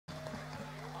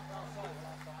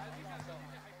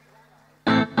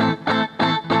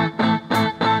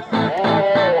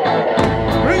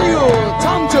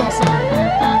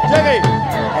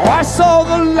saw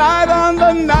the light on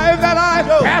the night that I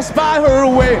passed by her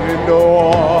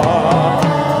window.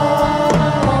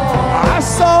 I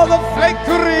saw the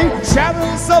flickering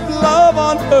shadows of love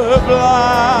on her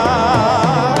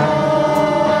blind.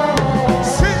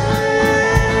 She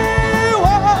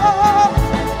was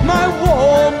my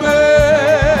woman.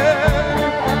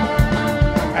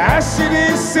 As she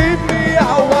deceived me, I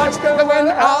watched her went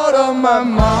out of my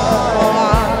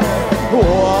mind.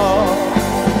 Whoa.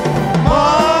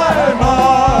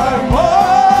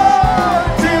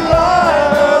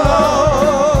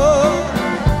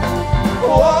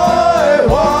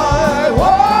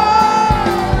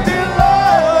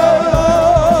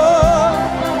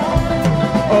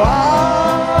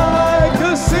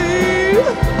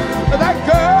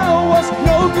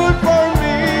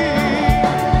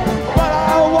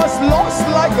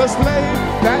 A slave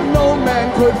that no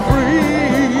man could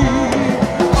free.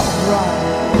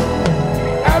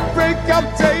 Right. At break of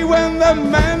day when the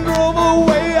man drove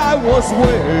away, I was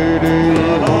waiting.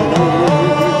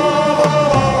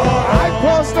 I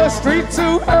crossed the street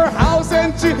to her house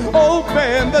and she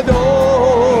opened the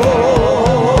door.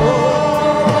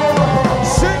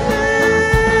 She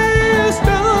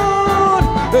stood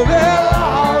there.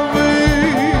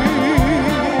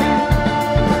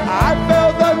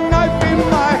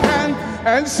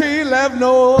 And she left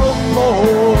no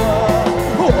more.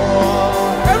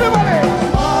 Everybody!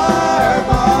 My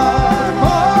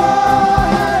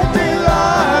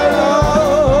Delilah.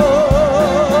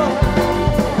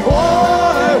 Why,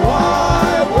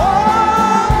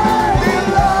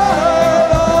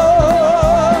 Delilah?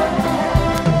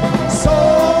 So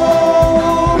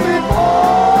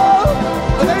before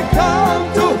they come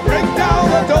to break down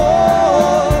the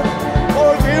door,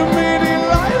 forgive me,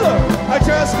 Delilah, I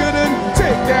just couldn't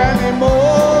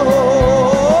anymore.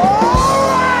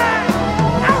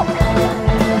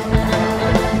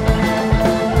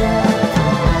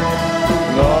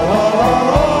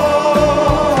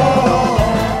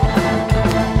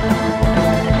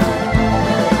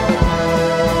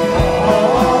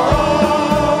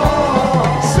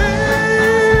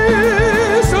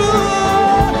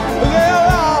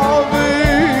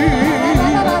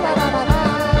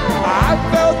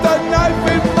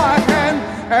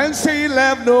 And she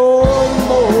left no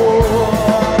more.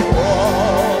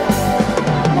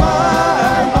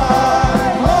 My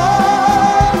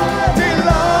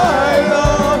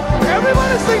Delilah.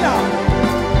 Everybody sing now.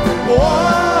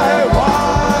 Why,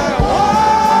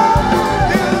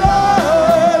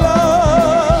 Delilah?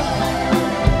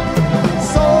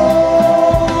 So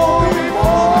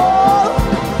before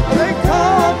they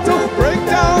come to break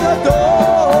down the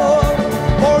door,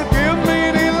 forgive me,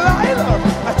 Delilah,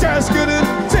 I just couldn't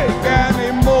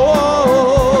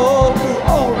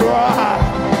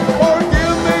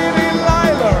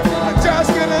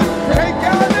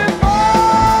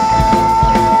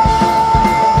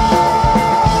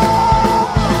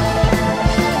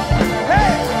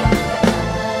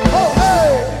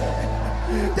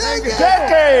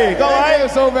Jacky， 各位，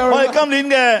我哋今年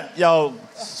嘅由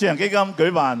善人基金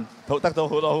舉辦，得到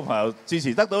好多好朋友支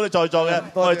持，得到你在座嘅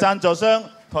我哋贊助商、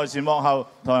台前幕後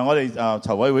同埋我哋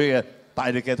籌委會嘅大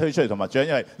力嘅推出同埋獎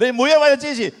勵，你哋每一位嘅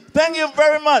支持 ，thank you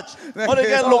very much。我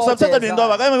哋嘅67年代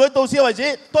華家音樂會到此為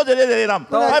止，多謝你哋嚟臨，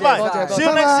拜拜 ，see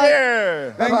you next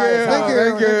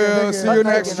year。Thank you，see you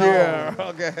next year。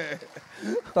OK。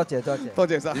多謝多謝，多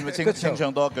謝晒。你咪清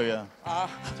唱多一句啊！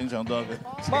清唱多一句。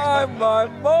My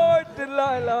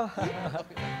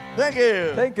Delilah。Thank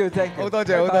you，thank you，thank you。好多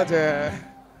謝，好多謝，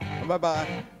拜拜。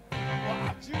哇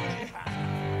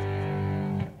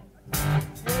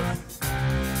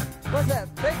 ，Julie。What's that?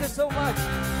 Thank you so much.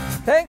 Thank